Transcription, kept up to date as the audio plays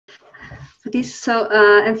for this. So,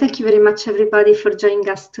 and thank you very much, everybody, for joining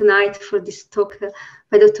us tonight for this talk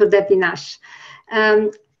by Dr. Debbie Nash.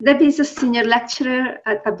 Debbie is a senior lecturer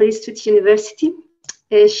at Aberystwyth University.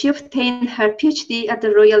 She obtained her PhD at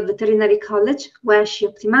the Royal Veterinary College, where she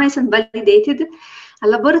optimized and validated a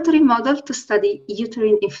laboratory model to study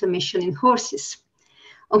uterine inflammation in horses.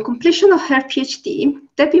 On completion of her PhD,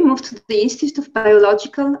 Debbie moved to the Institute of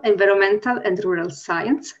Biological, Environmental and Rural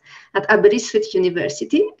Science at Aberystwyth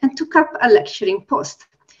University and took up a lecturing post.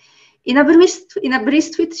 In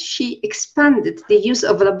Aberystwyth, she expanded the use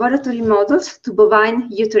of laboratory models to bovine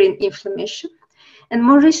uterine inflammation. And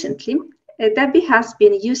more recently, Debbie has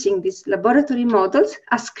been using these laboratory models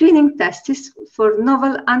as screening tests for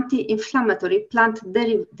novel anti-inflammatory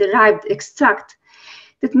plant-derived extract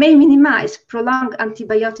that may minimize prolonged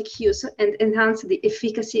antibiotic use and enhance the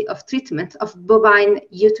efficacy of treatment of bovine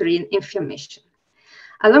uterine inflammation.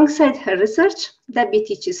 Alongside her research, Debbie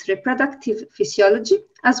teaches reproductive physiology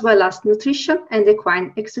as well as nutrition and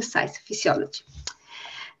equine exercise physiology.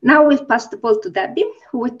 Now we'll pass the ball to Debbie,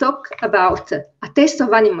 who will talk about a taste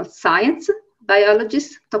of animal science,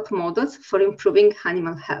 biology's top models for improving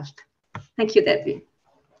animal health. Thank you, Debbie.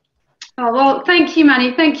 Oh, well, thank you,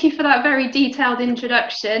 Manny. Thank you for that very detailed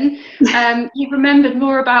introduction. You've remembered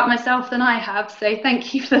more about myself than I have, so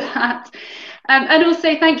thank you for that. And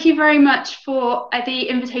also thank you very much for the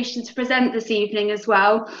invitation to present this evening as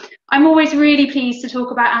well. I'm always really pleased to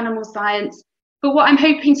talk about animal science, but what I'm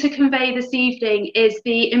hoping to convey this evening is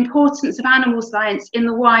the importance of animal science in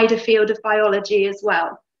the wider field of biology as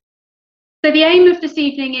well. So the aim of this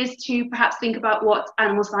evening is to perhaps think about what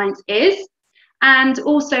animal science is, and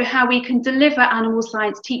also how we can deliver animal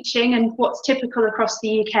science teaching and what's typical across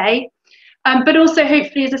the UK. But also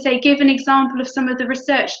hopefully, as I say, give an example of some of the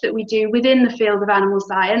research that we do within the field of animal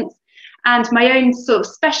science. And my own sort of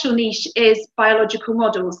special niche is biological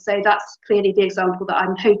models. So that's clearly the example that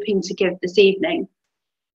I'm hoping to give this evening.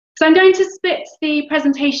 So I'm going to split the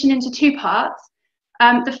presentation into two parts.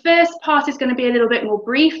 The first part is going to be a little bit more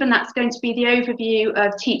brief, and that's going to be the overview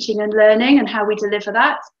of teaching and learning and how we deliver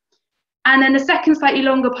that. And then the second slightly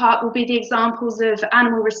longer part will be the examples of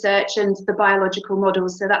animal research and the biological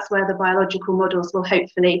models. So that's where the biological models will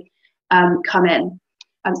hopefully come in.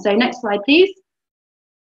 So next slide, please.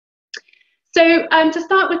 So to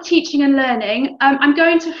start with teaching and learning, I'm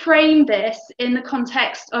going to frame this in the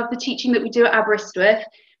context of the teaching that we do at Aberystwyth,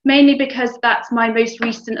 mainly because that's my most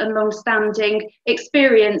recent and long-standing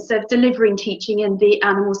experience of delivering teaching in the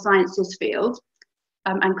animal sciences field.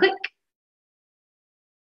 And click.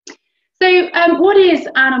 So what is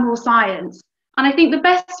animal science? And I think the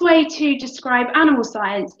best way to describe animal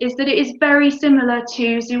science is that it is very similar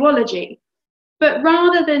to zoology. But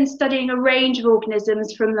rather than studying a range of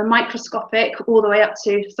organisms from the microscopic all the way up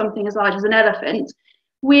to something as large as an elephant,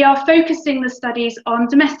 we are focusing the studies on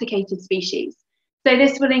domesticated species. So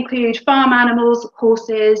this will include farm animals,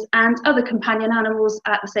 horses, and other companion animals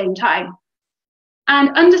at the same time.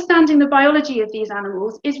 And understanding the biology of these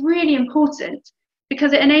animals is really important,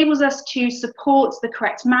 because it enables us to support the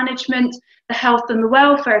correct management, the health and the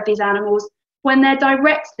welfare of these animals when they're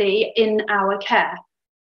directly in our care.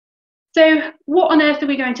 So what on earth are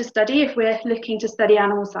we going to study if we're looking to study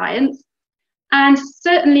animal science? And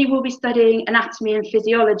certainly we'll be studying anatomy and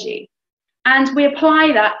physiology. And we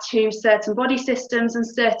apply that to certain body systems and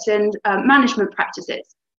certain management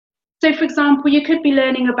practices. So for example, you could be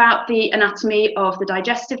learning about the anatomy of the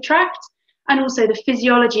digestive tract and also the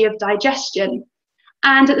physiology of digestion.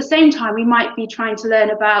 And at the same time, we might be trying to learn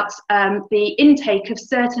about the intake of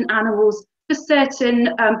certain animals for certain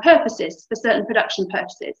purposes, for certain production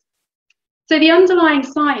purposes. So the underlying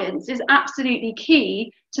science is absolutely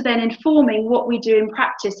key to then informing what we do in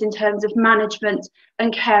practice in terms of management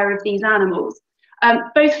and care of these animals,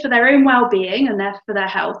 both for their own well-being and for their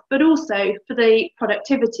health, but also for the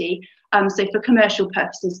productivity, so for commercial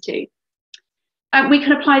purposes too. We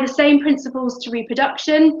can apply the same principles to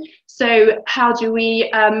reproduction. So how do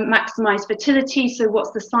we maximise fertility? So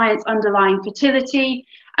what's the science underlying fertility?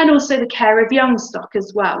 And also the care of young stock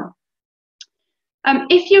as well.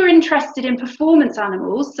 If you're interested in performance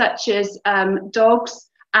animals, such as dogs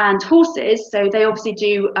and horses, so they obviously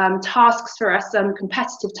do tasks for us,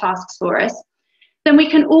 competitive tasks for us, then we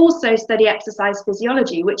can also study exercise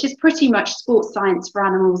physiology, which is pretty much sports science for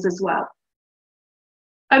animals as well.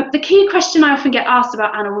 The key question I often get asked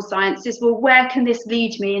about animal science is, well, where can this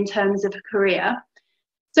lead me in terms of a career?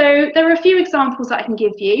 So there are a few examples that I can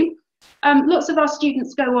give you. Lots of our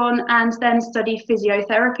students go on and then study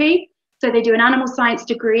physiotherapy. So they do an animal science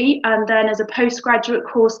degree, and then as a postgraduate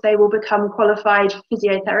course, they will become qualified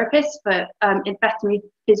physiotherapists for veterinary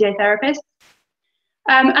physiotherapists.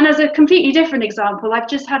 And as a completely different example, I've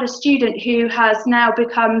just had a student who has now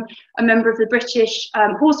become a member of the British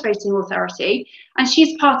Horse Racing Authority, and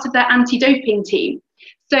she's part of their anti-doping team.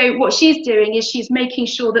 So what she's doing is she's making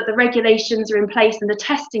sure that the regulations are in place and the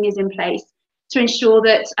testing is in place to ensure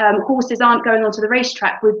that horses aren't going onto the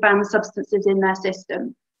racetrack with banned substances in their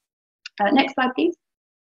system. Next slide, please.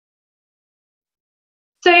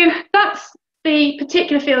 So that's the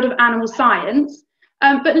particular field of animal science.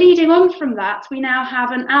 But leading on from that, we now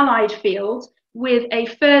have an allied field with a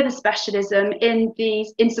further specialism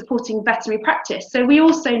in supporting veterinary practice. So we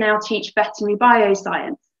also now teach veterinary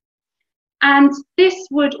bioscience. And this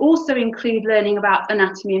would also include learning about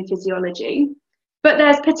anatomy and physiology, but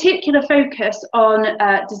there's particular focus on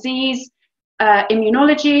disease,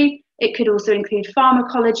 immunology. It could also include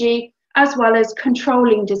pharmacology, as well as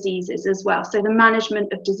controlling diseases as well, so the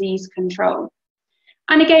management of disease control.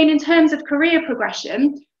 And again, in terms of career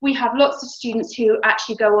progression, we have lots of students who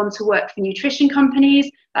actually go on to work for nutrition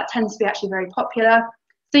companies. That tends to be actually very popular.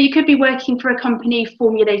 So you could be working for a company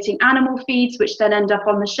formulating animal feeds, which then end up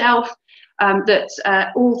on the shelf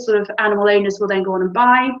that all sort of animal owners will then go on and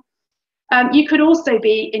buy. You could also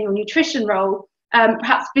be in your nutrition role,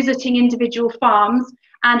 perhaps visiting individual farms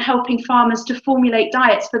and helping farmers to formulate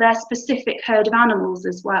diets for their specific herd of animals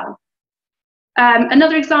as well.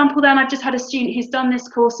 Another example then, I've just had a student who's done this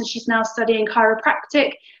course and she's now studying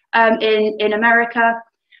chiropractic in America.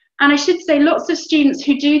 And I should say lots of students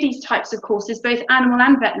who do these types of courses, both animal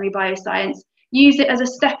and veterinary bioscience, use it as a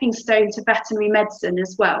stepping stone to veterinary medicine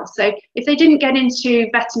as well. So if they didn't get into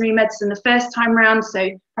veterinary medicine the first time round, so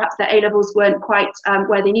perhaps their A-levels weren't quite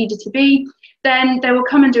where they needed to be, then they will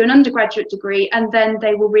come and do an undergraduate degree and then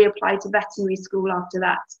they will reapply to veterinary school after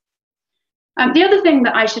that. The other thing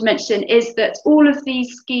that I should mention is that all of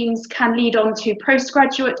these schemes can lead on to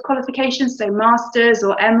postgraduate qualifications, so masters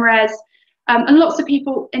or MRes, and lots of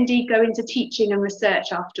people indeed go into teaching and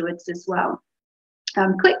research afterwards as well.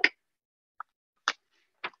 Click.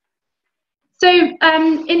 So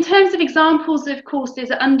in terms of examples of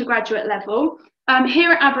courses at undergraduate level,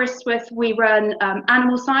 here at Aberystwyth we run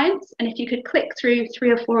animal science, and if you could click through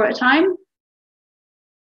 3 or 4 at a time.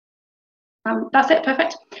 That's it,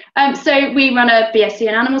 perfect. So we run a BSc in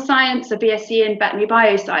animal science, a BSc in veterinary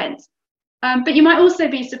bioscience. But you might also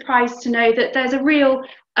be surprised to know that there's a real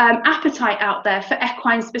appetite out there for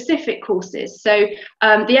equine specific courses. So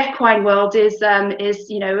the equine world is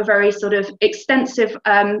you know, a very sort of extensive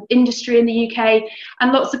industry in the UK,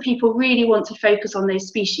 and lots of people really want to focus on those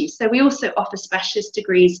species. So we also offer specialist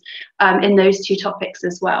degrees in those 2 topics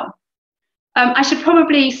as well. I should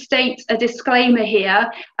probably state a disclaimer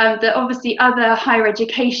here that obviously other higher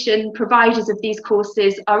education providers of these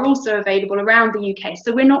courses are also available around the UK.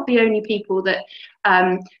 So we're not the only people that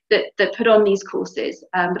that put on these courses.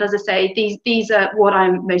 But as I say, these are what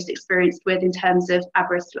I'm most experienced with in terms of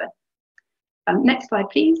Aberystwyth. Next slide,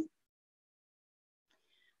 please.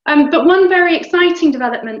 But one very exciting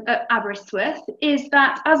development at Aberystwyth is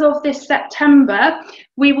that as of this September,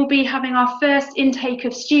 we will be having our first intake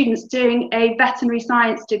of students doing a veterinary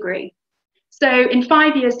science degree. So in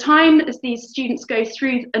 5 years' time, as these students go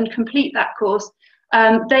through and complete that course,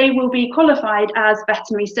 they will be qualified as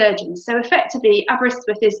veterinary surgeons. So effectively,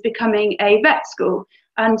 Aberystwyth is becoming a vet school,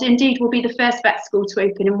 and indeed will be the first vet school to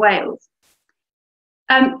open in Wales.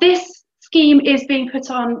 This scheme is being put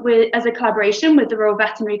on as a collaboration with the Royal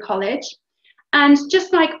Veterinary College, and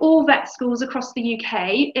just like all vet schools across the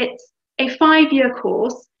UK, it's a 5-year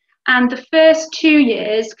course, and the first 2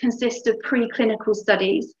 years consist of preclinical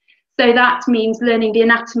studies. So that means learning the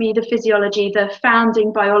anatomy, the physiology, the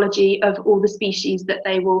founding biology of all the species that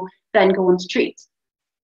they will then go on to treat.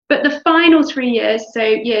 But the final 3 years, so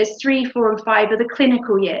years 3, 4 and 5, are the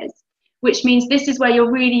clinical years, which means this is where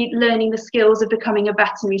you're really learning the skills of becoming a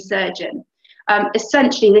veterinary surgeon.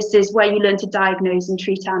 Essentially, this is where you learn to diagnose and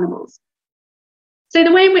treat animals. So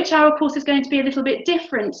the way in which our course is going to be a little bit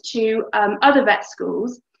different to other vet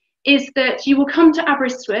schools is that you will come to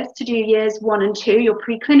Aberystwyth to do years 1 and 2, your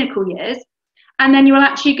preclinical years, and then you will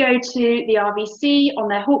actually go to the RVC on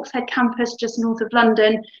their Hawkshead campus just north of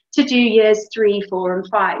London to do years 3, 4 and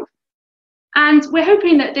 5. And we're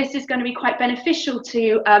hoping that this is going to be quite beneficial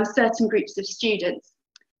to certain groups of students.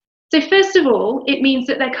 So first of all, it means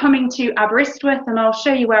that they're coming to Aberystwyth, and I'll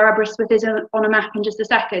show you where Aberystwyth is on a map in just a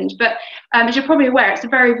second. But as you're probably aware, it's a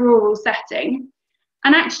very rural setting.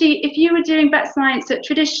 And actually, if you were doing vet science at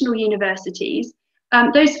traditional universities,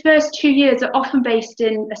 those first 2 years are often based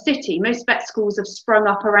in a city. Most vet schools have sprung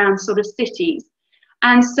up around sort of cities.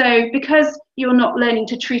 And so because you're not learning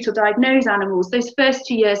to treat or diagnose animals, those first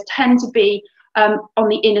 2 years tend to be on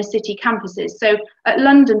the inner city campuses. So at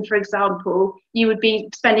London, for example, you would be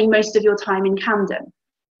spending most of your time in Camden.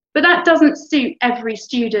 But that doesn't suit every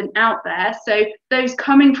student out there. So those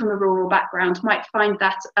coming from a rural background might find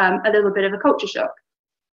that a little bit of a culture shock.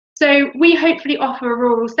 So we hopefully offer a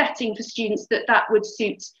rural setting for students that would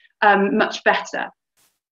suit much better.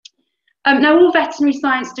 Now, all veterinary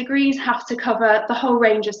science degrees have to cover the whole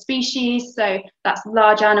range of species, so that's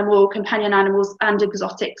large animal, companion animals, and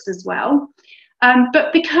exotics as well.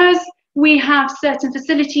 But because we have certain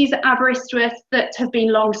facilities at Aberystwyth that have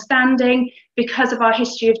been long-standing because of our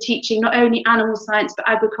history of teaching not only animal science but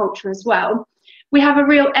agriculture as well, we have a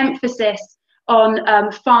real emphasis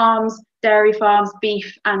on farms, dairy farms,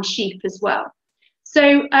 beef and sheep as well.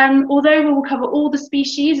 So although we will cover all the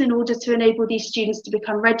species in order to enable these students to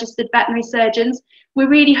become registered veterinary surgeons, we're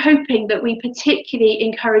really hoping that we particularly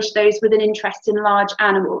encourage those with an interest in large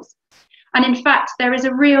animals. And in fact, there is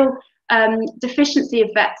a real deficiency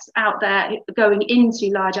of vets out there going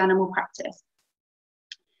into large animal practice.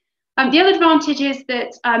 The other advantage is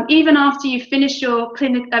that even after you finish your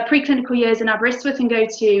preclinical years in Aberystwyth and go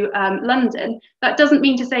to London, that doesn't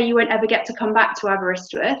mean to say you won't ever get to come back to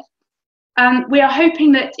Aberystwyth. We are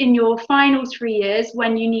hoping that in your final 3 years,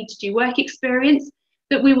 when you need to do work experience,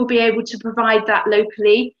 that we will be able to provide that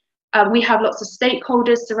locally. We have lots of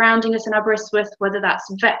stakeholders surrounding us in Aberystwyth, whether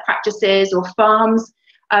that's vet practices or farms.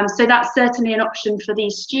 So that's certainly an option for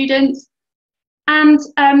these students. And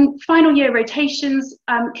final year rotations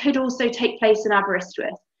could also take place in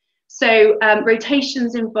Aberystwyth. So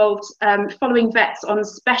rotations involved following vets on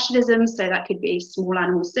specialisms, so that could be small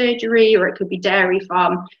animal surgery or it could be dairy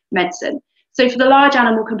farm medicine. So for the large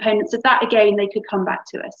animal components of that, again, they could come back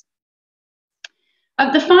to us.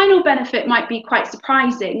 The final benefit might be quite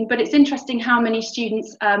surprising, but it's interesting how many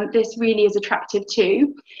students this really is attractive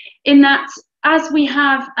to, in that as we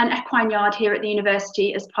have an equine yard here at the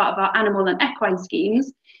university as part of our animal and equine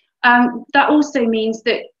schemes, that also means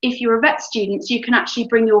that if you're a vet student, you can actually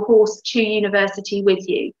bring your horse to university with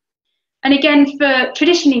you. And again,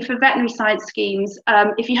 traditionally for veterinary science schemes,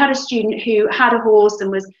 if you had a student who had a horse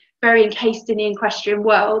and was very encased in the equestrian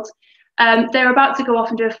world, they're about to go off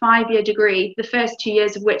and do a 5-year degree, the first 2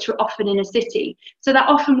 years of which were often in a city. So that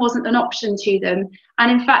often wasn't an option to them.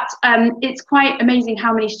 And in fact, it's quite amazing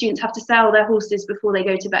how many students have to sell their horses before they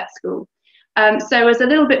go to vet school. So as a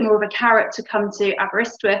little bit more of a carrot to come to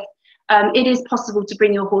Aberystwyth, it is possible to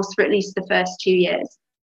bring your horse for at least the first 2 years.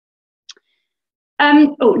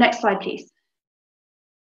 Oh, next slide, please.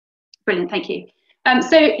 Brilliant, thank you.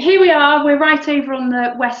 So here we are, we're right over on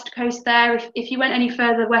the west coast there. If you went any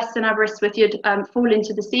further west than Aberystwyth, you'd fall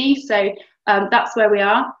into the sea, so that's where we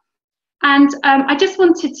are. And I just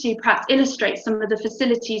wanted to perhaps illustrate some of the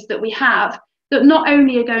facilities that we have that not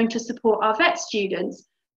only are going to support our vet students,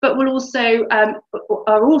 but will also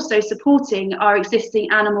are also supporting our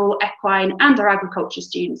existing animal, equine and our agriculture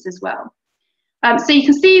students as well. So you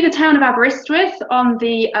can see the town of Aberystwyth on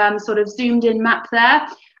the sort of zoomed in map there.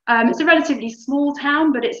 It's a relatively small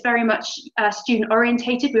town, but it's very much student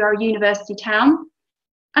orientated. We are a university town.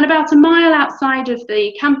 And about a mile outside of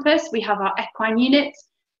the campus, we have our equine unit,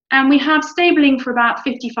 and we have stabling for about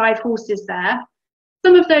 55 horses there.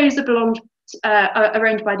 Some of those are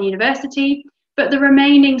owned by the university, but the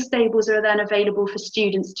remaining stables are then available for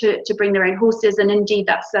students to bring their own horses, and indeed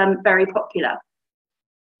that's very popular.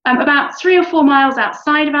 About 3 or 4 miles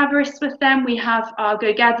outside of Aberystwyth then, we have our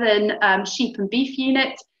Gogeddon sheep and beef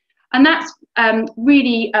unit, and that's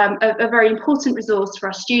really a very important resource for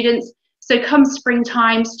our students. So come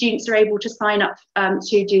springtime, students are able to sign up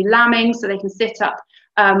to do lambing, so they can sit up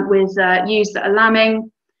with ewes that are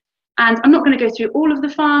lambing. And I'm not going to go through all of the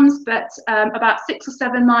farms, but about 6 or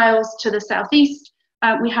 7 miles to the southeast,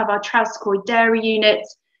 we have our Trowscoy dairy unit.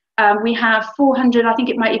 We have 400, I think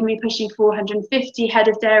it might even be pushing 450 head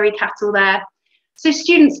of dairy cattle there. So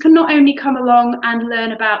students can not only come along and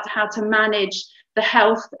learn about how to manage the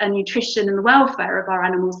health and nutrition and the welfare of our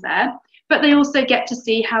animals there, but they also get to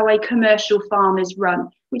see how a commercial farm is run,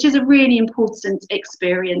 which is a really important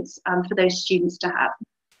experience for those students to have.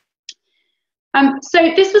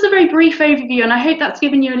 So this was a very brief overview, and I hope that's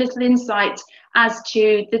given you a little insight as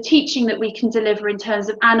to the teaching that we can deliver in terms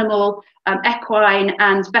of animal, equine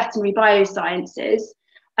and veterinary biosciences.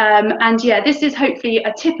 And yeah, this is hopefully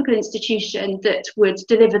a typical institution that would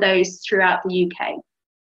deliver those throughout the UK.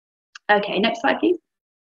 Okay, next slide, please.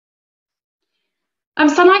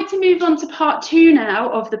 So I'd like to move on to part 2 now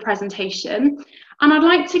of the presentation, and I'd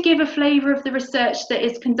like to give a flavour of the research that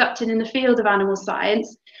is conducted in the field of animal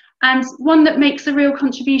science, and one that makes a real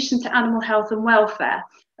contribution to animal health and welfare.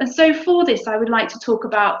 And so for this, I would like to talk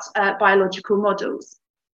about biological models.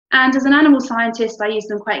 And as an animal scientist, I use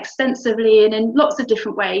them quite extensively and in lots of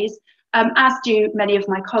different ways, as do many of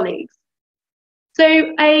my colleagues.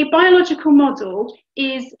 So a biological model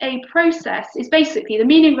is a process, is basically the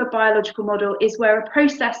meaning of a biological model is where a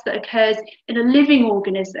process that occurs in a living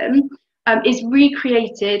organism is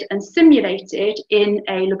recreated and simulated in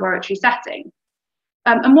a laboratory setting.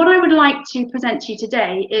 And what I would like to present to you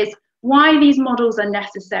today is why these models are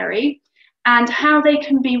necessary and how they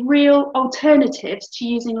can be real alternatives to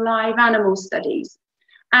using live animal studies.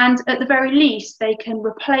 And at the very least, they can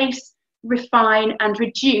replace, refine and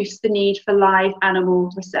reduce the need for live animal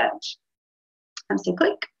research. So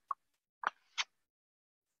click.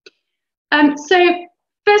 So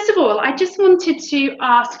first of all, I just wanted to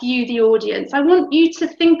ask you, the audience, I want you to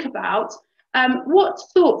think about what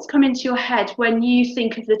thoughts come into your head when you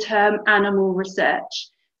think of the term animal research.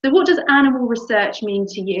 So what does animal research mean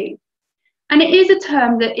to you? And it is a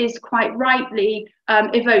term that is quite rightly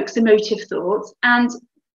evokes emotive thoughts, and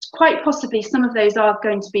quite possibly some of those are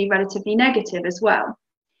going to be relatively negative as well.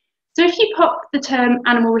 So if you pop the term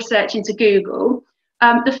animal research into Google,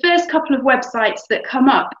 the first couple of websites that come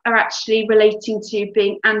up are actually relating to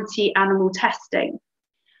being anti-animal testing.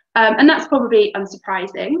 And that's probably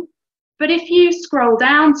unsurprising. But if you scroll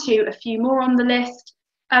down to a few more on the list,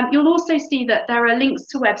 you'll also see that there are links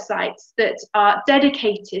to websites that are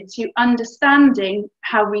dedicated to understanding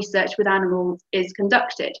how research with animals is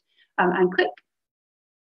conducted. And click.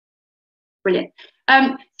 Brilliant.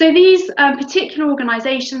 So these particular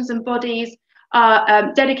organisations and bodies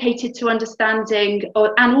are dedicated to understanding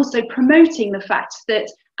and also promoting the fact that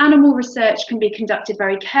animal research can be conducted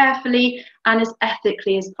very carefully and as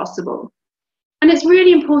ethically as possible. And it's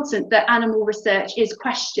really important that animal research is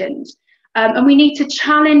questioned. And we need to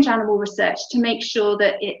challenge animal research to make sure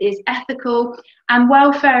that it is ethical and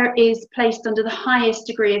welfare is placed under the highest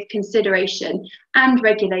degree of consideration and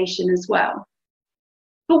regulation as well.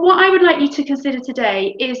 But what I would like you to consider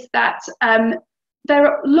today is that there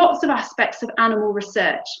are lots of aspects of animal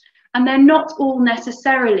research, and they're not all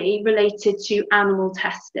necessarily related to animal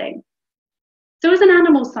testing. So as an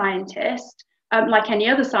animal scientist, like any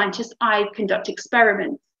other scientist, I conduct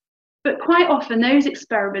experiments. But quite often those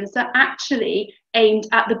experiments are actually aimed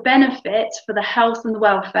at the benefit for the health and the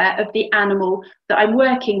welfare of the animal that I'm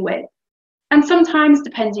working with. And sometimes,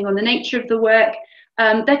 depending on the nature of the work,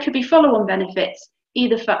 there could be follow-on benefits,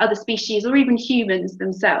 either for other species or even humans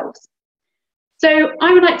themselves. So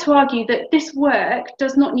I would like to argue that this work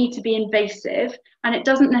does not need to be invasive, and it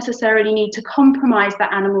doesn't necessarily need to compromise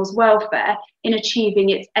that animal's welfare in achieving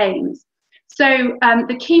its aims. So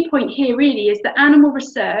the key point here really is that animal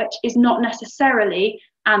research is not necessarily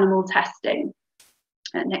animal testing.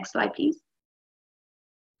 Next slide, please.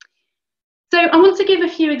 So I want to give a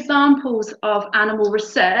few examples of animal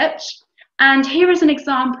research. And here is an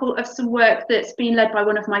example of some work that's been led by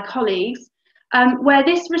one of my colleagues, where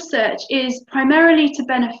this research is primarily to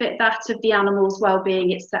benefit that of the animal's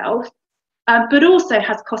well-being itself, but also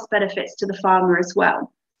has cost benefits to the farmer as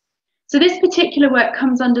well. So this particular work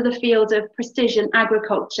comes under the field of precision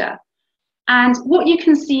agriculture. And what you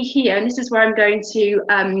can see here, and this is where I'm going to,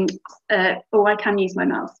 I can use my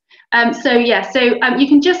mouse. You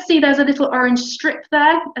can just see there's a little orange strip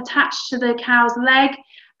there attached to the cow's leg.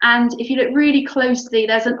 And if you look really closely,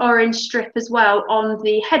 there's an orange strip as well on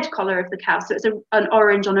the head collar of the cow. So it's an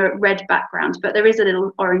orange on a red background, but there is a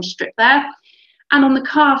little orange strip there. And on the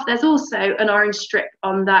calf, there's also an orange strip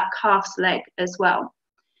on that calf's leg as well.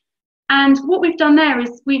 And what we've done there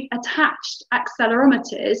is we've attached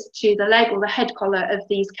accelerometers to the leg or the head collar of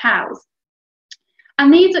these cows.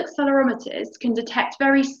 And these accelerometers can detect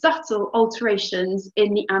very subtle alterations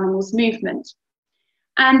in the animal's movement.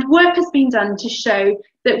 And work has been done to show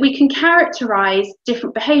that we can characterize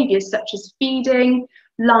different behaviors such as feeding,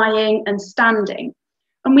 lying, and standing.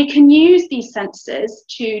 And we can use these sensors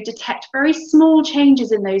to detect very small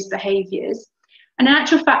changes in those behaviors. And in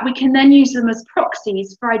actual fact, we can then use them as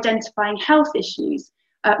proxies for identifying health issues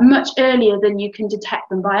much earlier than you can detect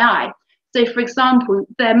them by eye. So for example,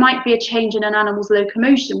 there might be a change in an animal's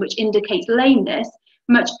locomotion which indicates lameness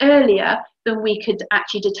much earlier than we could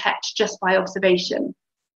actually detect just by observation.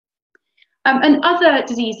 And other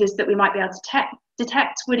diseases that we might be able to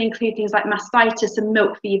detect would include things like mastitis and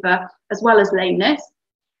milk fever, as well as lameness.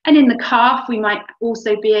 And in the calf, we might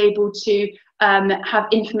also be able to have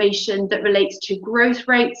information that relates to growth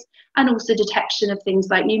rates and also detection of things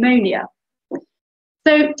like pneumonia.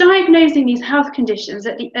 So diagnosing these health conditions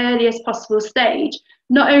at the earliest possible stage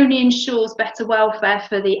not only ensures better welfare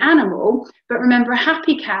for the animal, but remember, a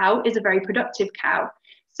happy cow is a very productive cow.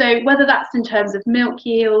 So whether that's in terms of milk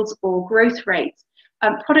yields or growth rates,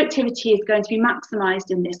 productivity is going to be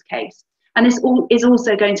maximised in this case. And this is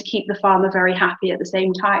also going to keep the farmer very happy at the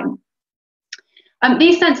same time.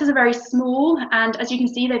 These sensors are very small, and as you can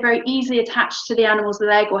see, they're very easily attached to the animal's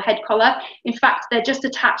leg or head collar. In fact, they're just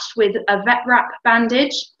attached with a vet wrap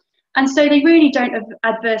bandage, and so they really don't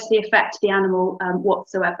adversely affect the animal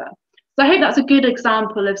whatsoever. So I hope that's a good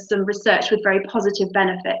example of some research with very positive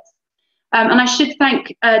benefits. And I should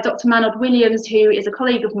thank Dr. Manold Williams, who is a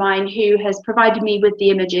colleague of mine, who has provided me with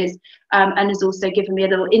the images and has also given me a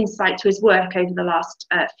little insight to his work over the last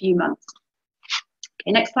few months.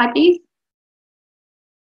 Okay, next slide, please.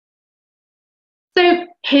 So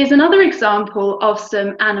here's another example of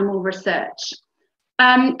some animal research.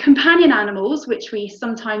 Companion animals, which we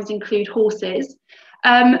sometimes include horses,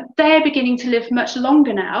 they're beginning to live much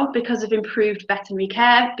longer now because of improved veterinary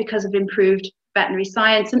care, because of improved veterinary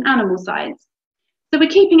science and animal science. So we're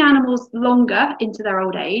keeping animals longer into their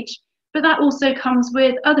old age, but that also comes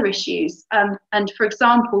with other issues. And for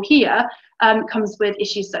example, here comes with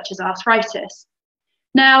issues such as arthritis.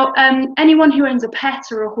 Now, anyone who owns a pet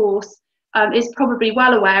or a horse is probably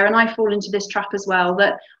well aware, and I fall into this trap as well,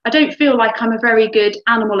 that I don't feel like I'm a very good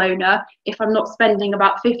animal owner if I'm not spending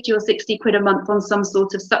about 50 or 60 quid a month on some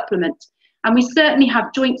sort of supplement. And we certainly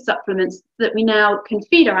have joint supplements that we now can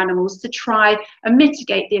feed our animals to try and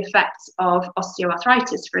mitigate the effects of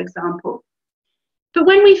osteoarthritis, for example. But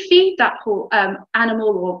when we feed that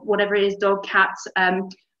animal, or whatever it is, dog, cat,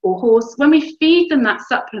 or horse, when we feed them that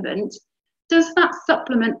supplement, does that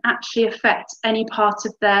supplement actually affect any part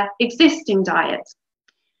of their existing diet?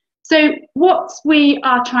 So what we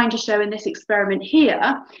are trying to show in this experiment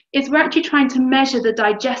here is we're actually trying to measure the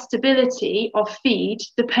digestibility of feed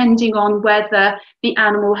depending on whether the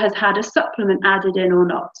animal has had a supplement added in or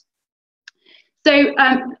not. So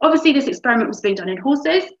obviously this experiment was being done in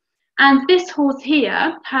horses, and this horse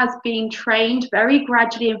here has been trained very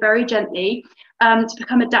gradually and very gently to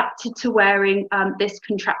become adapted to wearing this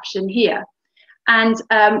contraption here. And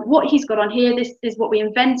what he's got on here, this is what we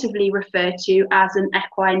inventively refer to as an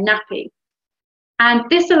equine nappy. And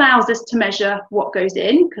this allows us to measure what goes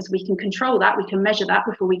in, because we can control that, we can measure that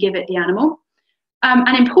before we give it the animal.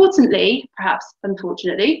 And importantly, perhaps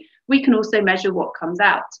unfortunately, we can also measure what comes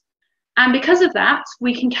out. And because of that,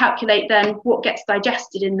 we can calculate then what gets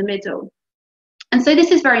digested in the middle. And so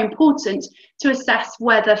this is very important to assess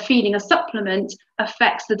whether feeding a supplement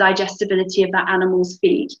affects the digestibility of that animal's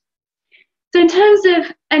feed. So in terms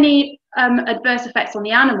of any adverse effects on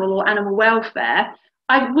the animal or animal welfare,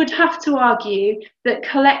 I would have to argue that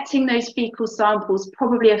collecting those fecal samples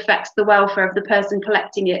probably affects the welfare of the person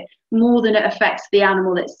collecting it more than it affects the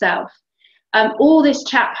animal itself. All this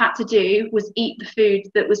chap had to do was eat the food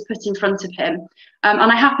that was put in front of him.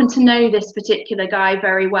 And I happen to know this particular guy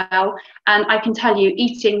very well, and I can tell you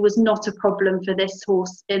eating was not a problem for this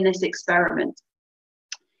horse in this experiment.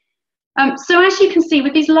 So as you can see,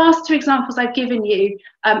 with these last two examples I've given you,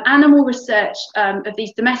 animal research of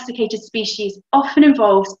these domesticated species often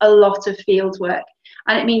involves a lot of field work.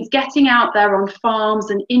 And it means getting out there on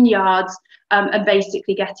farms and in yards and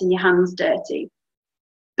basically getting your hands dirty.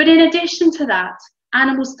 But in addition to that,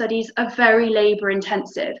 animal studies are very labour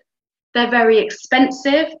intensive. They're very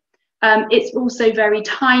expensive. It's also very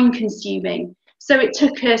time consuming. So it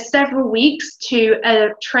took us several weeks to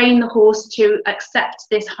train the horse to accept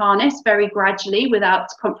this harness very gradually without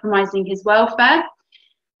compromising his welfare.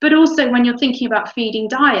 But also when you're thinking about feeding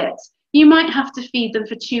diets, you might have to feed them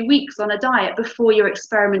for 2 weeks on a diet before your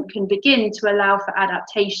experiment can begin to allow for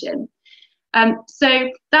adaptation. So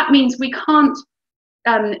that means we can't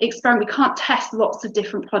we can't test lots of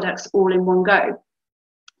different products all in one go.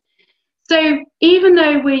 So even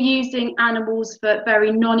though we're using animals for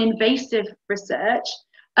very non-invasive research,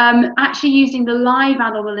 actually using the live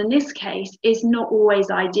animal in this case is not always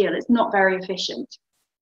ideal. It's not very efficient.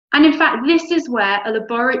 And in fact, this is where a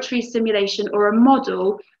laboratory simulation or a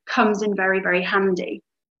model comes in very, very handy.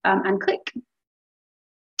 And click.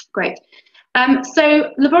 Great.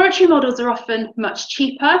 So laboratory models are often much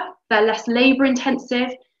cheaper, they're less labour intensive,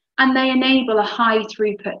 and they enable a high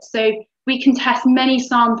throughput. So we can test many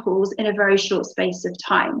samples in a very short space of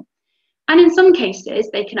time. And in some cases,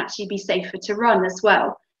 they can actually be safer to run as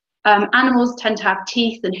well. Animals tend to have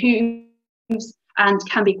teeth and hooves and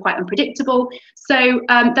can be quite unpredictable. So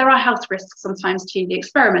there are health risks sometimes to the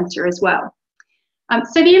experimenter as well.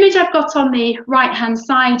 So the image I've got on the right-hand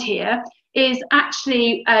side here is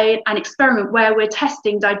actually an experiment where we're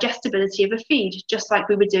testing digestibility of a feed, just like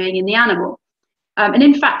we were doing in the animal. And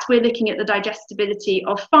in fact, we're looking at the digestibility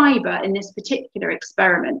of fibre in this particular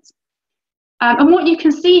experiment. And what you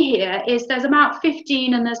can see here is there's about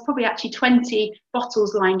 15, and there's probably actually 20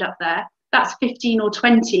 bottles lined up there. that's 15 or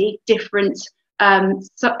 20 different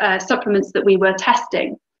supplements that we were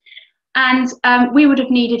testing. And we would have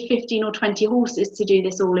needed 15 or 20 horses to do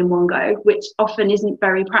this all in one go, which often isn't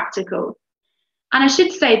very practical. And I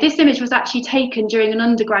should say this image was actually taken during an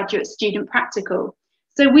undergraduate student practical.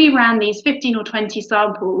 So we ran these 15 or 20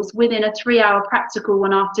 samples within a 3-hour practical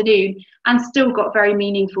one afternoon and still got very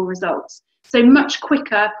meaningful results. So much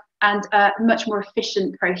quicker and much more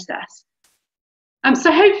efficient process.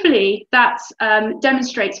 So hopefully that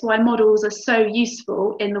demonstrates why models are so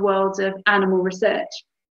useful in the world of animal research.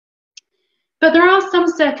 But there are some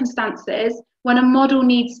circumstances when a model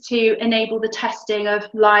needs to enable the testing of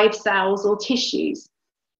live cells or tissues.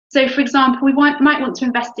 So for example, we might want to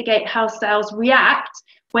investigate how cells react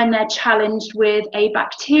when they're challenged with a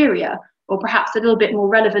bacteria, or perhaps a little bit more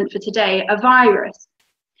relevant for today, a virus.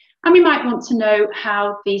 And we might want to know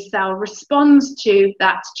how the cell responds to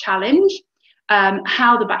that challenge,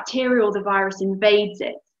 how the bacteria or the virus invades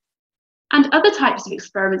it. And other types of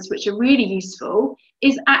experiments which are really useful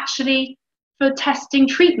is actually for testing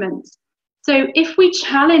treatments. So if we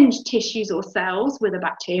challenge tissues or cells with a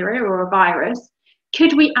bacteria or a virus,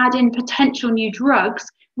 could we add in potential new drugs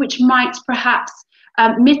which might perhaps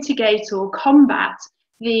mitigate or combat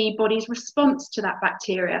the body's response to that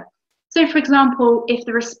bacteria? So for example, if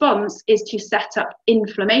the response is to set up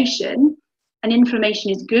inflammation, and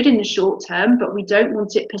inflammation is good in the short term, but we don't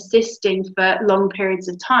want it persisting for long periods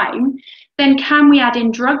of time, then can we add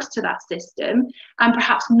in drugs to that system and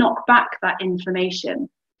perhaps knock back that inflammation?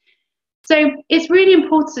 So it's really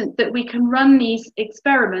important that we can run these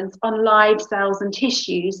experiments on live cells and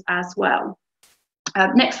tissues as well.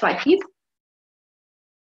 Next slide, please.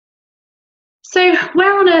 So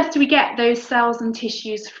where on earth do we get those cells and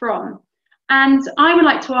tissues from? And I would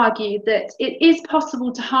like to argue that it is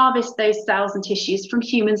possible to harvest those cells and tissues from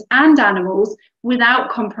humans and animals without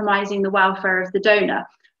compromising the welfare of the donor.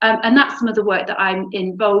 And that's some of the work that I'm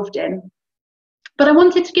involved in. But I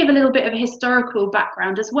wanted to give a little bit of a historical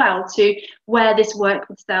background as well to where this work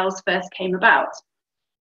with cells first came about.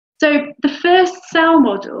 So the first cell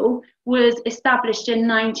model was established in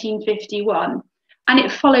 1951. And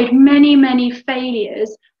it followed many, many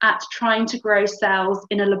failures at trying to grow cells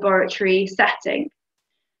in a laboratory setting.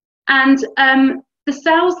 And the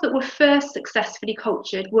cells that were first successfully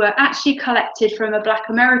cultured were actually collected from a Black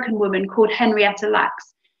American woman called Henrietta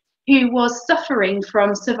Lacks, who was suffering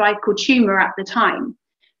from cervical tumour at the time.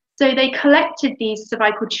 So they collected these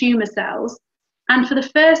cervical tumour cells, and for the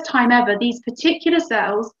first time ever, these particular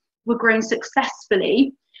cells were grown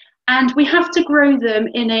successfully. And we have to grow them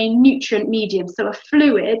in a nutrient medium, so a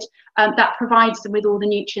fluid that provides them with all the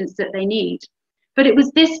nutrients that they need. But it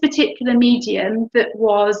was this particular medium that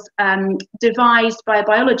was devised by a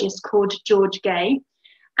biologist called George Gay,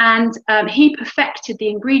 and he perfected the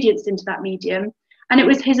ingredients into that medium. And it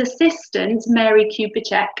was his assistant, Mary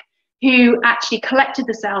Kubitschek, who actually collected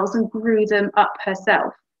the cells and grew them up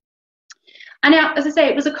herself. And now, as I say,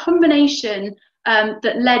 it was a combination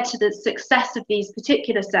that led to the success of these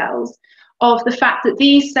particular cells, of the fact that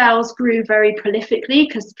these cells grew very prolifically,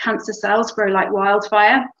 because cancer cells grow like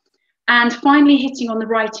wildfire, and finally hitting on the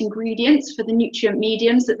right ingredients for the nutrient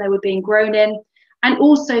mediums that they were being grown in, and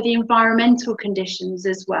also the environmental conditions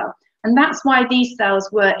as well. And that's why these cells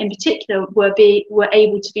were, in particular, were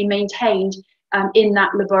able to be maintained in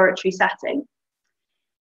that laboratory setting.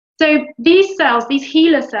 So these cells, these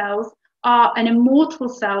HeLa cells, are an immortal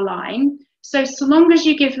cell line. So long as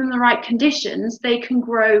you give them the right conditions, they can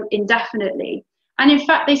grow indefinitely. And in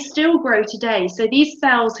fact, they still grow today. So these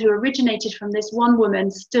cells who originated from this one woman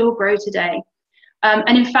still grow today.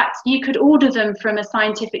 And in fact, you could order them from a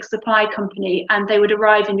scientific supply company and they would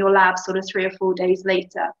arrive in your lab sort of 3 or 4 days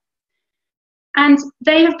later. And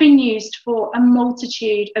they have been used for a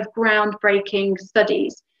multitude of groundbreaking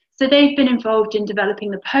studies. So they've been involved in developing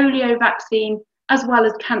the polio vaccine, as well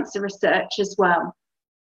as cancer research as well.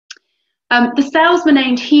 The cells were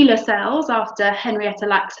named HeLa cells after Henrietta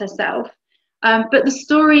Lacks herself. But the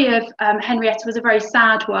story of Henrietta was a very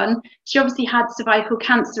sad one. She obviously had cervical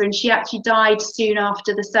cancer and she actually died soon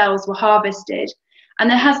after the cells were harvested. And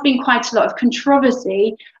there has been quite a lot of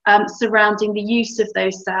controversy surrounding the use of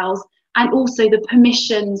those cells and also the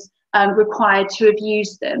permissions required to have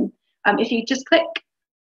used them. If you just click.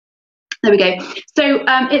 There we go. So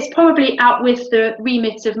it's probably out with the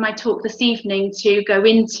remit of my talk this evening to go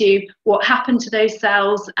into what happened to those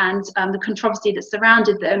cells and the controversy that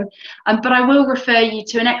surrounded them. But I will refer you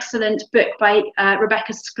to an excellent book by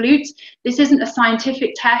Rebecca Skloot. This isn't a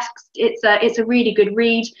scientific text, it's a really good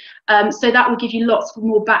read. So that will give you lots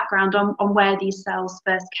more background on where these cells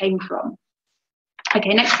first came from.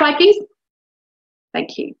 Okay, next slide, please.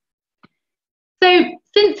 Thank you. So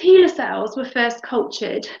since HeLa cells were first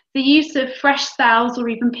cultured, the use of fresh cells or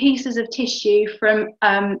even pieces of tissue from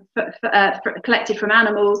collected from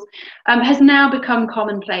animals has now become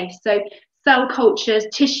commonplace. So cell cultures,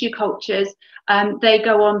 tissue cultures, they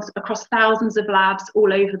go on across thousands of labs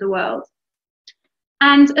all over the world.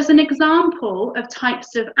 And as an example of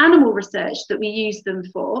types of animal research that we use them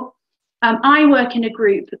for, I work in a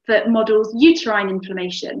group that models uterine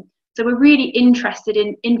inflammation. So we're really interested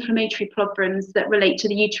in inflammatory problems that relate to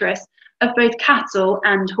the uterus of both cattle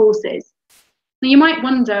and horses. Now you might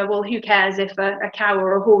wonder, well, who cares if a cow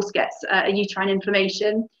or a horse gets a uterine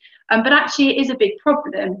inflammation? But actually it is a big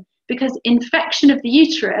problem, because infection of the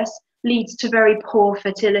uterus leads to very poor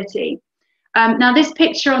fertility. Now this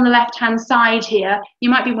picture on the left-hand side here, you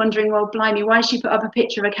might be wondering, well, blimey, why she put up a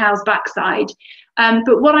picture of a cow's backside?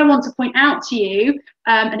 But what I want to point out to you,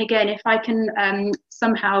 and again, if I can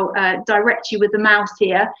somehow direct you with the mouse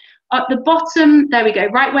here, at the bottom, there we go,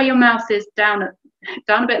 right where your mouse is, down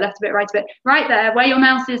a bit, left a bit, right a bit, right there, where your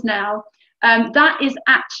mouse is now, that is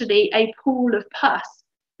actually a pool of pus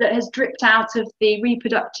that has dripped out of the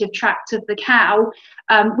reproductive tract of the cow,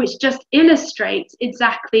 which just illustrates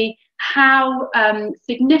exactly how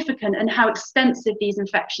significant and how extensive these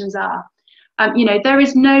infections are. You know, there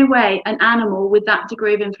is no way an animal with that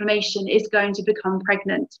degree of inflammation is going to become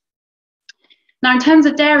pregnant. Now, in terms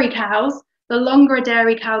of dairy cows, the longer a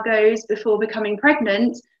dairy cow goes before becoming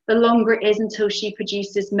pregnant, the longer it is until she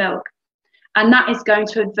produces milk. And that is going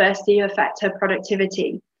to adversely affect her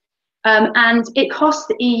productivity. And it costs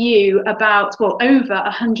the EU about, well, over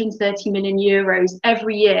 130 million euros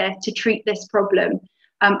every year to treat this problem.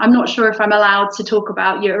 I'm not sure if I'm allowed to talk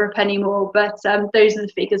about Europe anymore, but those are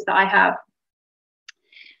the figures that I have.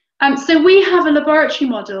 So we have a laboratory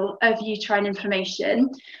model of uterine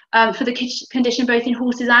inflammation for the condition both in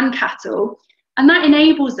horses and cattle, and that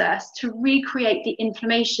enables us to recreate the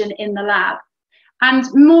inflammation in the lab. And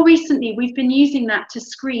more recently, we've been using that to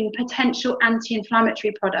screen potential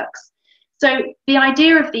anti-inflammatory products. So the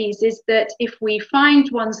idea of these is that if we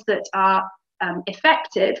find ones that are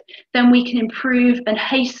effective, then we can improve and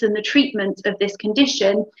hasten the treatment of this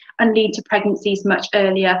condition and lead to pregnancies much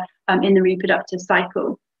earlier in the reproductive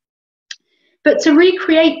cycle. But to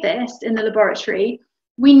recreate this in the laboratory,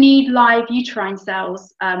 we need live uterine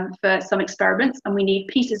cells for some experiments, and we need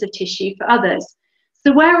pieces of tissue for others.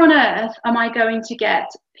 So where on earth am I going to get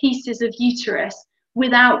pieces of uterus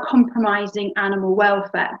without compromising animal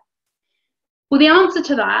welfare? Well, the answer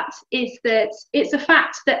to that is that it's a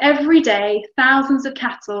fact that every day thousands of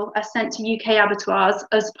cattle are sent to UK abattoirs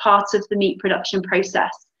as part of the meat production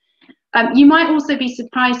process. You might also be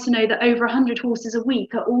surprised to know that over 100 horses a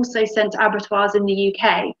week are also sent to abattoirs in the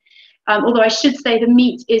UK. Although I should say the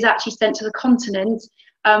meat is actually sent to the continent.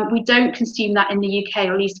 We don't consume that in the UK,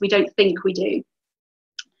 or at least we don't think we do.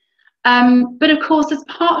 But of course, as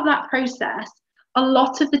part of that process, a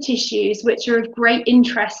lot of the tissues which are of great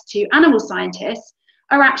interest to animal scientists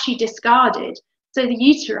are actually discarded. So the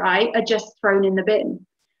uteri are just thrown in the bin.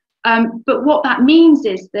 But what that means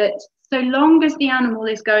is that so long as the animal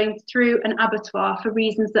is going through an abattoir for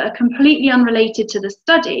reasons that are completely unrelated to the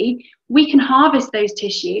study, we can harvest those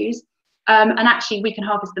tissues, and actually we can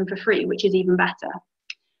harvest them for free, which is even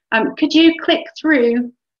better. Could you click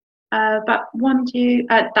through about one, two,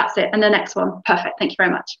 that's it, and the next one. Perfect, thank you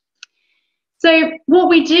very much. So what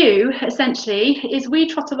we do essentially is we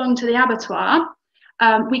trot along to the abattoir,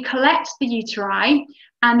 we collect the uteri,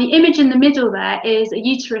 and the image in the middle there is a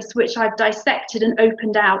uterus which I've dissected and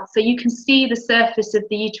opened out. So you can see the surface of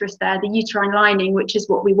the uterus there, the uterine lining, which is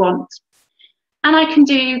what we want. And I can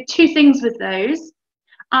do two things with those.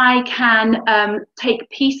 I can take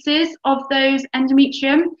pieces of those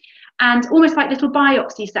endometrium and almost like little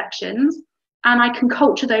biopsy sections, and I can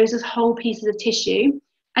culture those as whole pieces of tissue.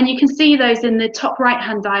 And you can see those in the top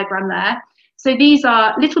right-hand diagram there. So these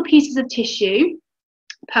are little pieces of tissue.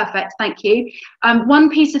 Perfect, thank you. One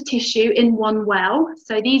piece of tissue in one well.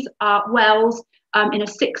 So these are wells in a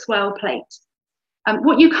 6-well plate.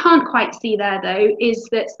 What you can't quite see there, though, is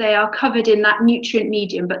that they are covered in that nutrient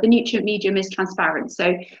medium, but the nutrient medium is transparent.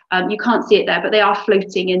 So you can't see it there, but they are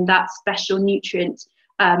floating in that special nutrient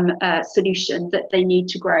solution that they need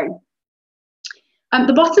to grow.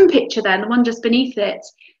 The bottom picture then, the one just beneath it,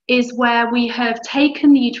 is where we have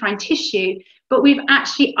taken the uterine tissue, but we've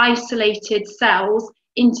actually isolated cells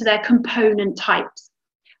into their component types.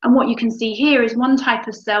 And what you can see here is one type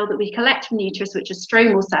of cell that we collect from the uterus, which are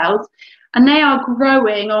stromal cells, and they are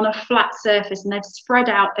growing on a flat surface and they've spread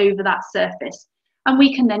out over that surface. And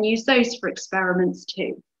we can then use those for experiments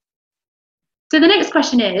too. So the next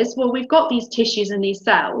question is, well, we've got these tissues and these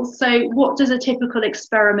cells, so what does a typical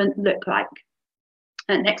experiment look like?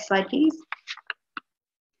 Next slide, please.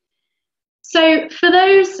 So for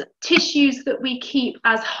those tissues that we keep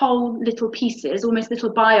as whole little pieces, almost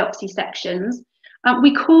little biopsy sections,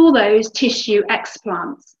 we call those tissue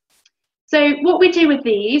explants. So what we do with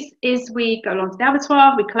these is we go along to the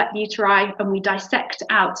abattoir, we collect the uteri, and we dissect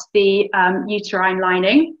out the uterine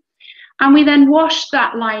lining. And we then wash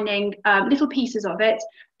that lining, little pieces of it,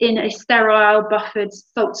 in a sterile buffered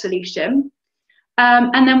salt solution.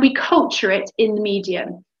 And then we culture it in the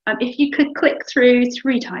medium. If you could click through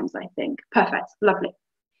 3 times, I think. Perfect, lovely.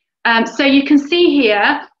 So you can see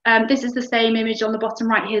here, this is the same image on the bottom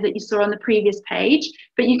right here that you saw on the previous page,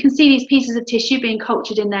 but you can see these pieces of tissue being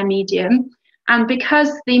cultured in their medium. And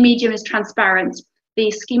because the medium is transparent, the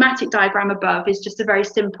schematic diagram above is just a very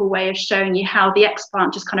simple way of showing you how the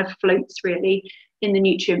explant just kind of floats really in the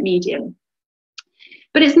nutrient medium.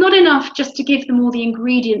 But it's not enough just to give them all the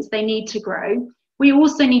ingredients they need to grow. We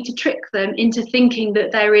also need to trick them into thinking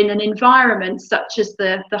that they're in an environment such as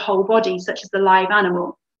the whole body, such as the live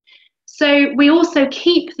animal. So we also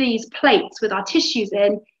keep these plates with our tissues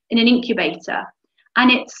in an incubator,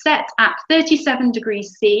 and it's set at 37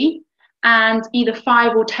 degrees C and either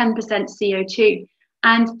 5 or 10% CO2,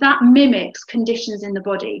 and that mimics conditions in the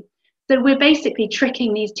body. So we're basically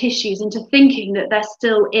tricking these tissues into thinking that they're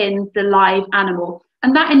still in the live animal,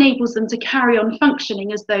 and that enables them to carry on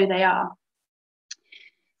functioning as though they are.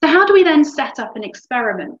 So how do we then set up an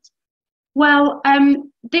experiment? Well,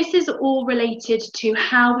 this is all related to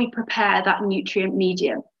how we prepare that nutrient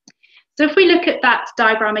medium. So if we look at that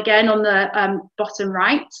diagram again on the bottom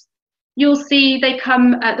right, you'll see they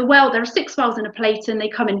come, there are 6 wells in a plate and they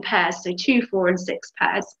come in pairs, so 2, 4 and 6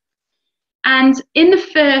 pairs. And in the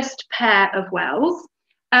first pair of wells,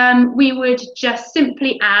 we would just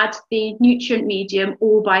simply add the nutrient medium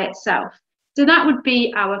all by itself. So that would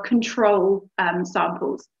be our control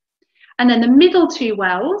samples. And then the middle 2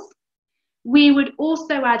 wells, we would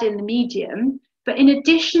also add in the medium, but in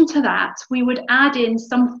addition to that, we would add in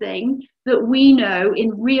something that we know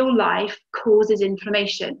in real life causes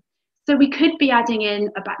inflammation. So we could be adding in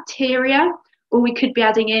a bacteria, or we could be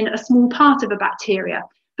adding in a small part of a bacteria,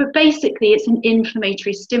 but basically it's an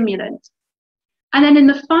inflammatory stimulant. And then in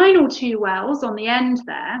the final 2 wells on the end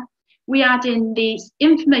there, we add in these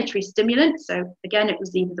inflammatory stimulants. So again, it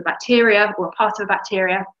was either the bacteria or a part of a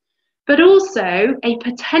bacteria, but also a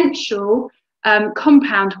potential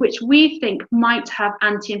compound which we think might have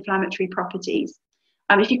anti-inflammatory properties.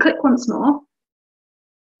 If you click once more,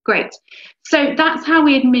 great. So that's how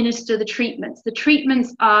we administer the treatments. The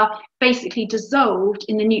treatments are basically dissolved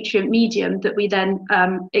in the nutrient medium that we then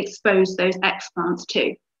expose those explants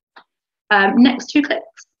to. Next 2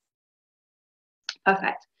 clicks.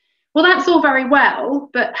 Perfect. Well, that's all very well,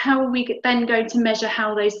 but how are we then going to measure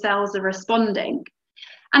how those cells are responding?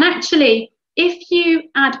 And actually, if you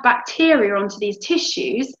add bacteria onto these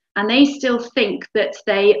tissues and they still think that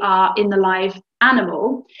they are in the live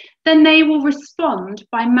animal, then they will respond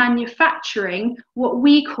by manufacturing what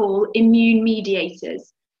we call immune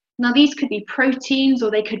mediators. Now, these could be proteins or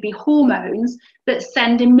they could be hormones that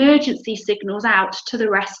send emergency signals out to the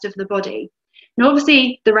rest of the body. Now,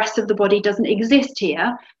 obviously, the rest of the body doesn't exist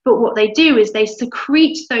here, but what they do is they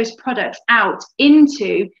secrete those products out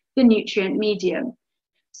into the nutrient medium.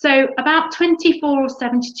 So about 24 or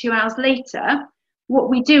 72 hours later, what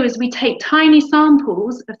we do is we take tiny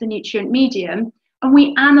samples of the nutrient medium and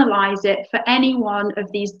we analyze it for any one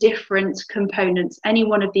of these different components, any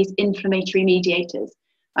one of these inflammatory mediators.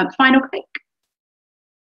 Final click.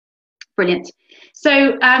 Brilliant.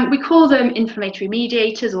 So we call them inflammatory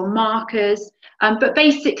mediators or markers, but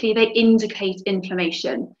basically they indicate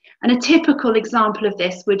inflammation. And a typical example of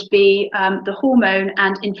this would be the hormone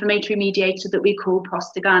and inflammatory mediator that we call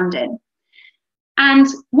prostaglandin. And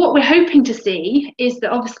what we're hoping to see is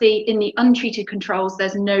that obviously in the untreated controls,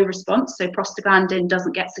 there's no response, so prostaglandin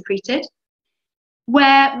doesn't get secreted.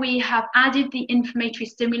 Where we have added the inflammatory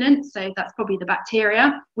stimulant, so that's probably the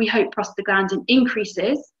bacteria, we hope prostaglandin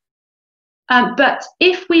increases. But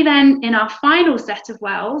if we then, in our final set of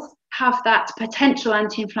wells, have that potential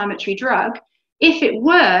anti-inflammatory drug, if it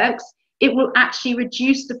works, it will actually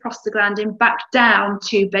reduce the prostaglandin back down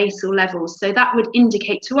to basal levels. So that would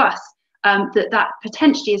indicate to us that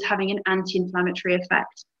potentially is having an anti-inflammatory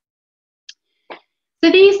effect.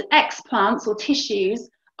 So these explants or tissues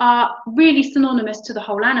are really synonymous to the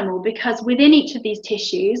whole animal, because within each of these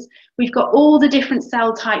tissues, we've got all the different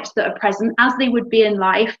cell types that are present as they would be in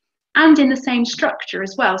life and in the same structure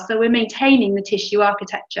as well. So we're maintaining the tissue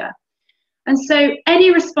architecture. And so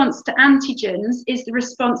any response to antigens is the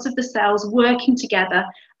response of the cells working together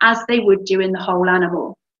as they would do in the whole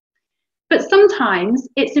animal. But sometimes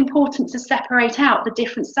it's important to separate out the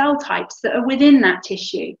different cell types that are within that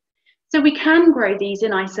tissue. So we can grow these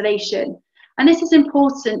in isolation. And this is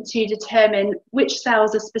important to determine which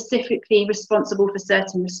cells are specifically responsible for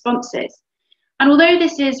certain responses. And although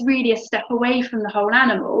this is really a step away from the whole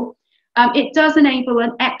animal, it does enable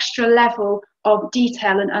an extra level of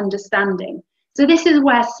detail and understanding. So this is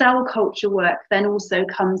where cell culture work then also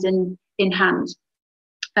comes in hand.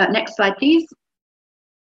 Next slide, please.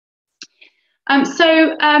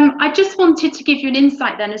 I just wanted to give you an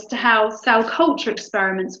insight then as to how cell culture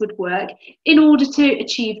experiments would work in order to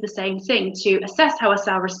achieve the same thing, to assess how a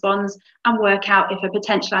cell responds and work out if a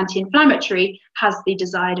potential anti-inflammatory has the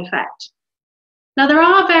desired effect. Now, there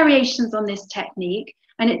are variations on this technique,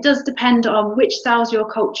 and it does depend on which cells you're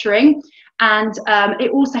culturing, and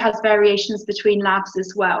it also has variations between labs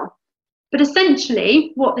as well. But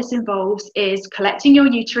essentially, what this involves is collecting your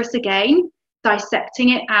uterus again, dissecting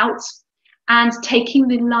it out, and taking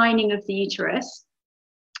the lining of the uterus,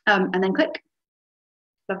 and then click.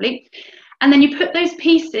 Lovely. And then you put those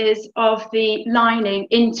pieces of the lining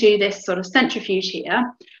into this sort of centrifuge here,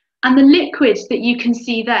 and the liquid that you can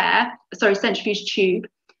see there, sorry, centrifuge tube,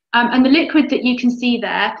 and the liquid that you can see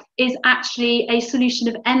there is actually a solution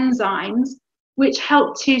of enzymes which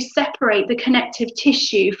help to separate the connective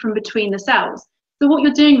tissue from between the cells. So what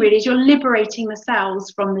you're doing really is you're liberating the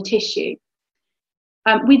cells from the tissue.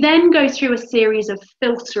 We then go through a series of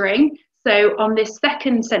filtering. So on this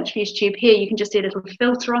second centrifuge tube here, you can just see a little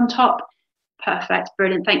filter on top. Perfect,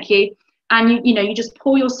 brilliant, thank you. And you just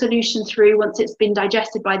pour your solution through once it's been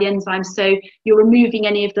digested by the enzymes. So you're removing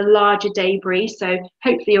any of the larger debris. So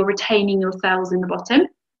hopefully you're retaining your cells in the bottom.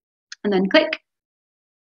 And then click.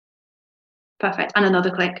 Perfect, and another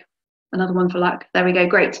click. Another one for luck. There we go,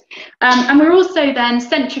 great. And we're also then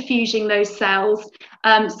centrifuging those cells.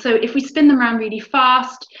 So if we spin them around really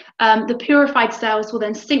fast, the purified cells will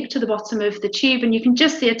then sink to the bottom of the tube, and you can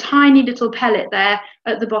just see a tiny little pellet there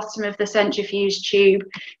at the bottom of the centrifuge tube.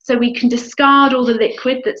 So we can discard all the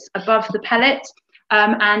liquid that's above the pellet,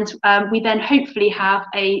 and we then hopefully have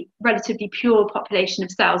a relatively pure population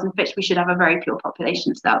of cells. In which we should have a very pure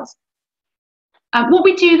population of cells. What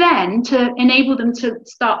we do then to enable them to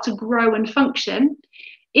start to grow and function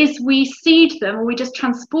is we seed them, or we just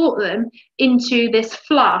transport them into this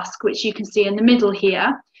flask, which you can see in the middle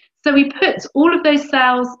here. So we put all of those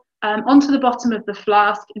cells onto the bottom of the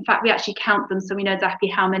flask. In fact, we actually count them so we know exactly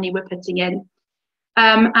how many we're putting in.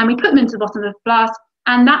 And we put them into the bottom of the flask,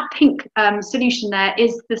 and that pink solution there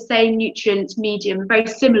is the same nutrient medium, very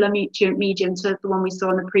similar nutrient medium to the one we saw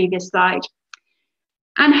on the previous slide.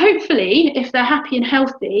 And hopefully, if they're happy and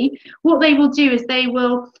healthy, what they will do is they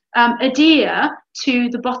will adhere to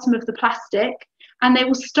the bottom of the plastic, and they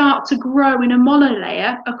will start to grow in a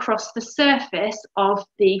monolayer across the surface of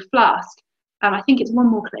the flask. I think it's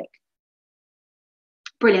one more click.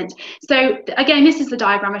 Brilliant. So again, this is the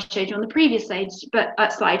diagram I showed you on the previous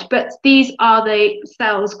slide, but these are the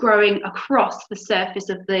cells growing across the surface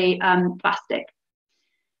of the plastic.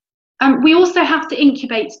 We also have to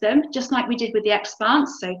incubate them, just like we did with the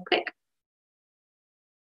explants, so click.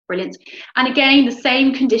 Brilliant. And again, the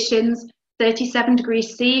same conditions, 37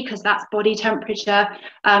 degrees C, because that's body temperature,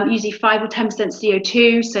 usually 5 or 10%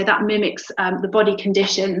 CO2, so that mimics the body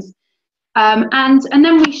conditions. And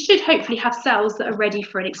then we should hopefully have cells that are ready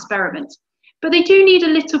for an experiment. But they do need a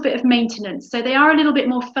little bit of maintenance, so they are a little bit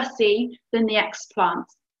more fussy than the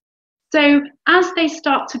explants. So as they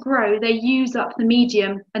start to grow, they use up the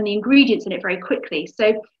medium and the ingredients in it very quickly.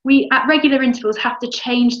 So we, at regular intervals, have to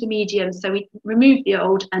change the medium. So we remove the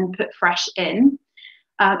old and put fresh in.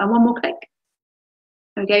 And one more click.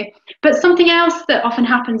 Okay. But something else that often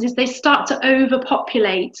happens is they start to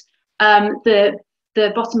overpopulate the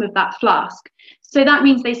bottom of that flask. So that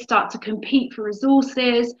means they start to compete for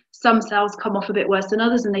resources. Some cells come off a bit worse than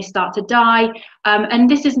others and they start to die. And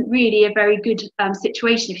this isn't really a very good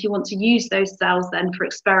situation if you want to use those cells then for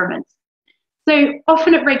experiments. So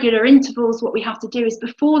often at regular intervals, what we have to do is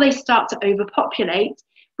before they start to overpopulate,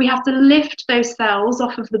 we have to lift those cells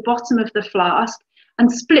off of the bottom of the flask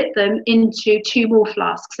and split them into 2 more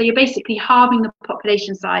flasks. So you're basically halving the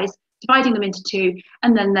population size, dividing them into 2,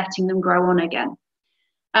 and then letting them grow on again.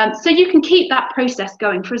 So you can keep that process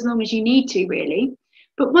going for as long as you need to, really.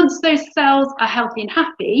 But once those cells are healthy and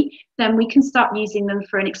happy, then we can start using them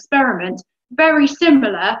for an experiment very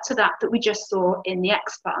similar to that we just saw in the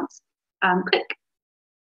explants. Click.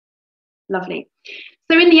 Lovely.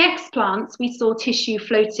 So in the explants, we saw tissue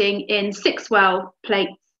floating in 6-well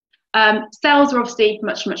plates. Cells are obviously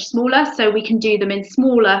much, much smaller, so we can do them in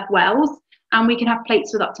smaller wells, and we can have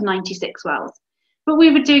plates with up to 96 wells. But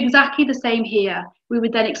we would do exactly the same here. We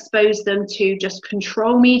would then expose them to just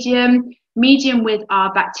control medium with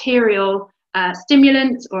our bacterial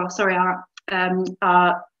stimulant, or sorry,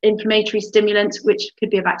 our inflammatory stimulant, which could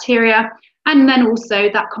be a bacteria, and then also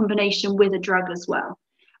that combination with a drug as well.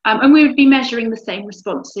 And we would be measuring the same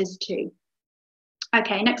responses too.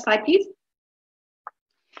 Okay, next slide, please.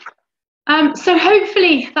 So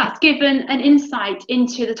hopefully that's given an insight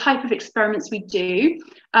into the type of experiments we do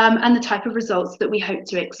and the type of results that we hope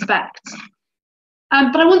to expect.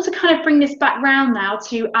 But I want to kind of bring this back round now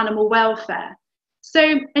to animal welfare.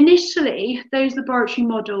 So initially, those laboratory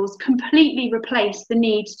models completely replaced the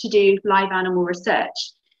need to do live animal research.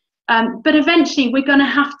 But eventually, we're going to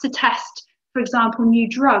have to test, for example, new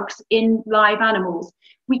drugs in live animals.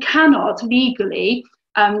 We cannot legally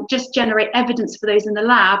just generate evidence for those in the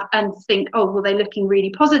lab and think, oh, well, they're looking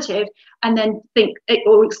really positive, and then think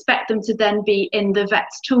or expect them to then be in the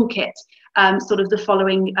vet's toolkit sort of the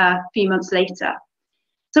following few months later.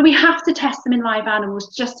 So we have to test them in live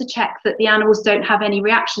animals just to check that the animals don't have any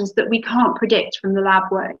reactions that we can't predict from the lab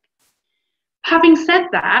work. Having said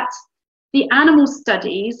that, the animal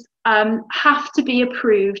studies have to be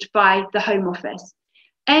approved by the Home Office.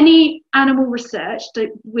 Any animal research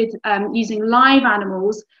with using live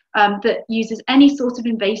animals that uses any sort of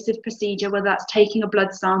invasive procedure, whether that's taking a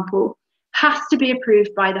blood sample, has to be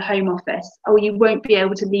approved by the Home Office, or you won't be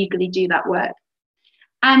able to legally do that work.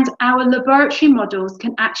 And our laboratory models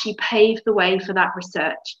can actually pave the way for that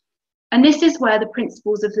research. And this is where the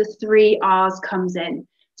principles of the 3 R's comes in.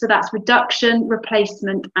 So that's reduction,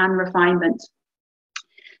 replacement, and refinement.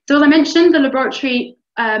 So as I mentioned, the laboratory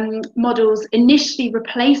models initially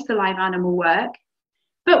replace the live animal work,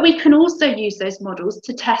 but we can also use those models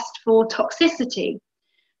to test for toxicity.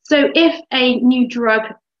 So if a new drug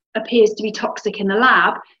appears to be toxic in the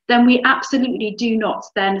lab, then we absolutely do not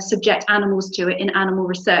then subject animals to it in animal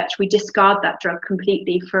research. We discard that drug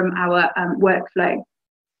completely from our workflow.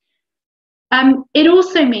 It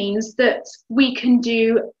also means that we can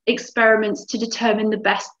do experiments to determine the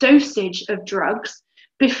best dosage of drugs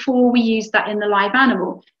before we use that in the live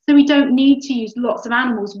animal. So we don't need to use lots of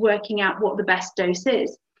animals working out what the best dose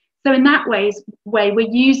is. So in that way, we're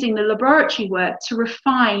using the laboratory work to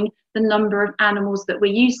refine the number of animals that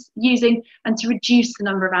we're using and to reduce the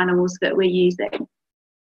number of animals that we're using.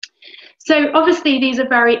 So obviously these are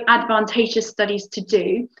very advantageous studies to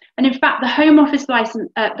do. And in fact, the Home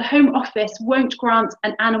Office won't grant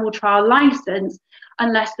an animal trial license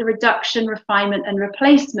unless the reduction, refinement and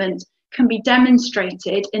replacement can be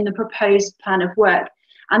demonstrated in the proposed plan of work.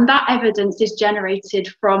 And that evidence is generated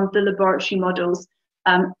from the laboratory models,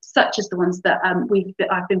 such as the ones that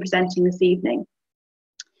I've been presenting this evening.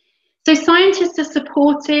 So scientists are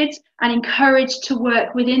supported and encouraged to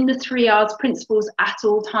work within the 3 R's principles at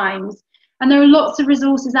all times. And there are lots of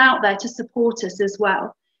resources out there to support us as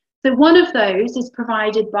well. So one of those is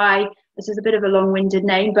provided by, this is a bit of a long-winded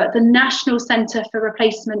name, but the National Centre for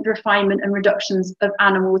Replacement, Refinement and Reductions of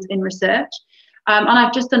Animals in Research. And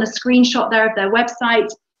I've just done a screenshot there of their website.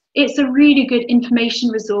 It's a really good information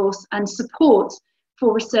resource and support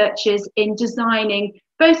for researchers in designing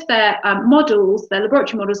both their models, their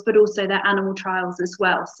laboratory models, but also their animal trials as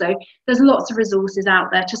well. So there's lots of resources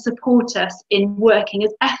out there to support us in working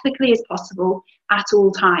as ethically as possible at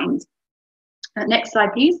all times. Next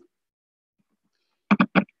slide, please.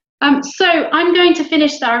 So I'm going to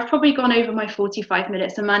finish there. I've probably gone over my 45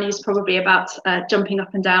 minutes and Manny's probably about jumping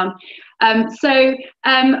up and down.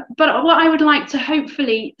 But what I would like to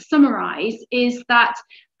hopefully summarize is that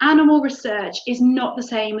animal research is not the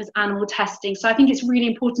same as animal testing. So I think it's really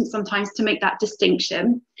important sometimes to make that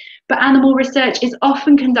distinction. But animal research is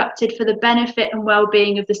often conducted for the benefit and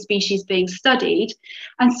well-being of the species being studied.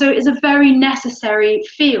 And so it is a very necessary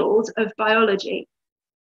field of biology.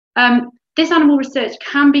 This animal research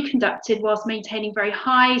can be conducted whilst maintaining very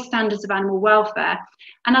high standards of animal welfare.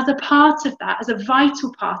 And as a part of that, as a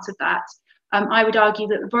vital part of that, I would argue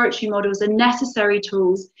that laboratory models are necessary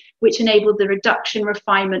tools which enable the reduction,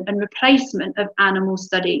 refinement and replacement of animal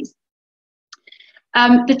studies.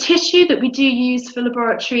 The tissue that we do use for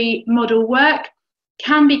laboratory model work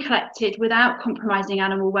can be collected without compromising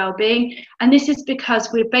animal well-being, and this is because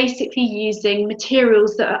we're basically using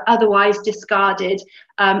materials that are otherwise discarded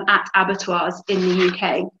at abattoirs in the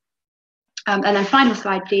UK. And then final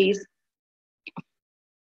slide, please.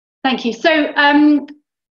 Thank you. So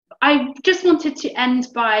I just wanted to end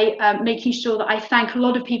by making sure that I thank a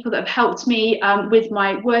lot of people that have helped me with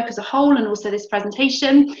my work as a whole and also this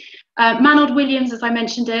presentation. Manold Williams, as I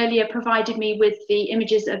mentioned earlier, provided me with the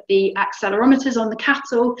images of the accelerometers on the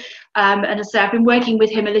cattle, and as I say, I've been working with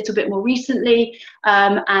him a little bit more recently,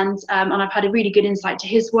 and I've had a really good insight to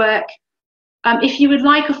his work. If you would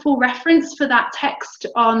like a full reference for that text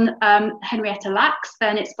on Henrietta Lacks,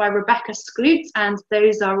 then it's by Rebecca Skloot, and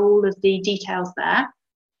those are all of the details there.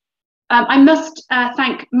 I must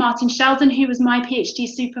thank Martin Sheldon, who was my PhD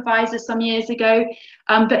supervisor some years ago,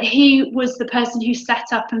 but he was the person who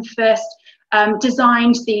set up and first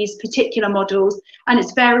designed these particular models, and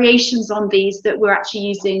it's variations on these that we're actually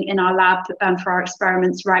using in our lab for our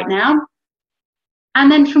experiments right now.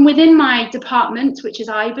 And then from within my department, which is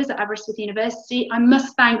IBERS at Aberystwyth University, I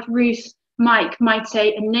must thank Ruth, Mike,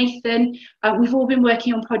 Maite and Nathan. We've all been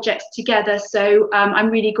working on projects together, so I'm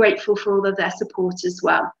really grateful for all of their support as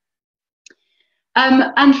well.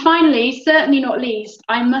 And finally, certainly not least,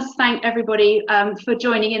 I must thank everybody for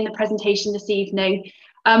joining in the presentation this evening.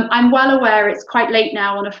 I'm well aware it's quite late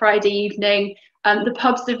now on a Friday evening. The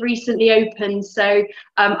pubs have recently opened, so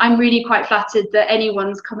I'm really quite flattered that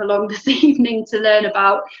anyone's come along this evening to learn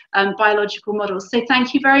about biological models. So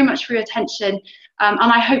thank you very much for your attention, and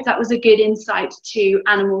I hope that was a good insight to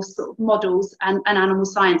animal models and animal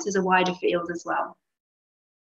science as a wider field as well.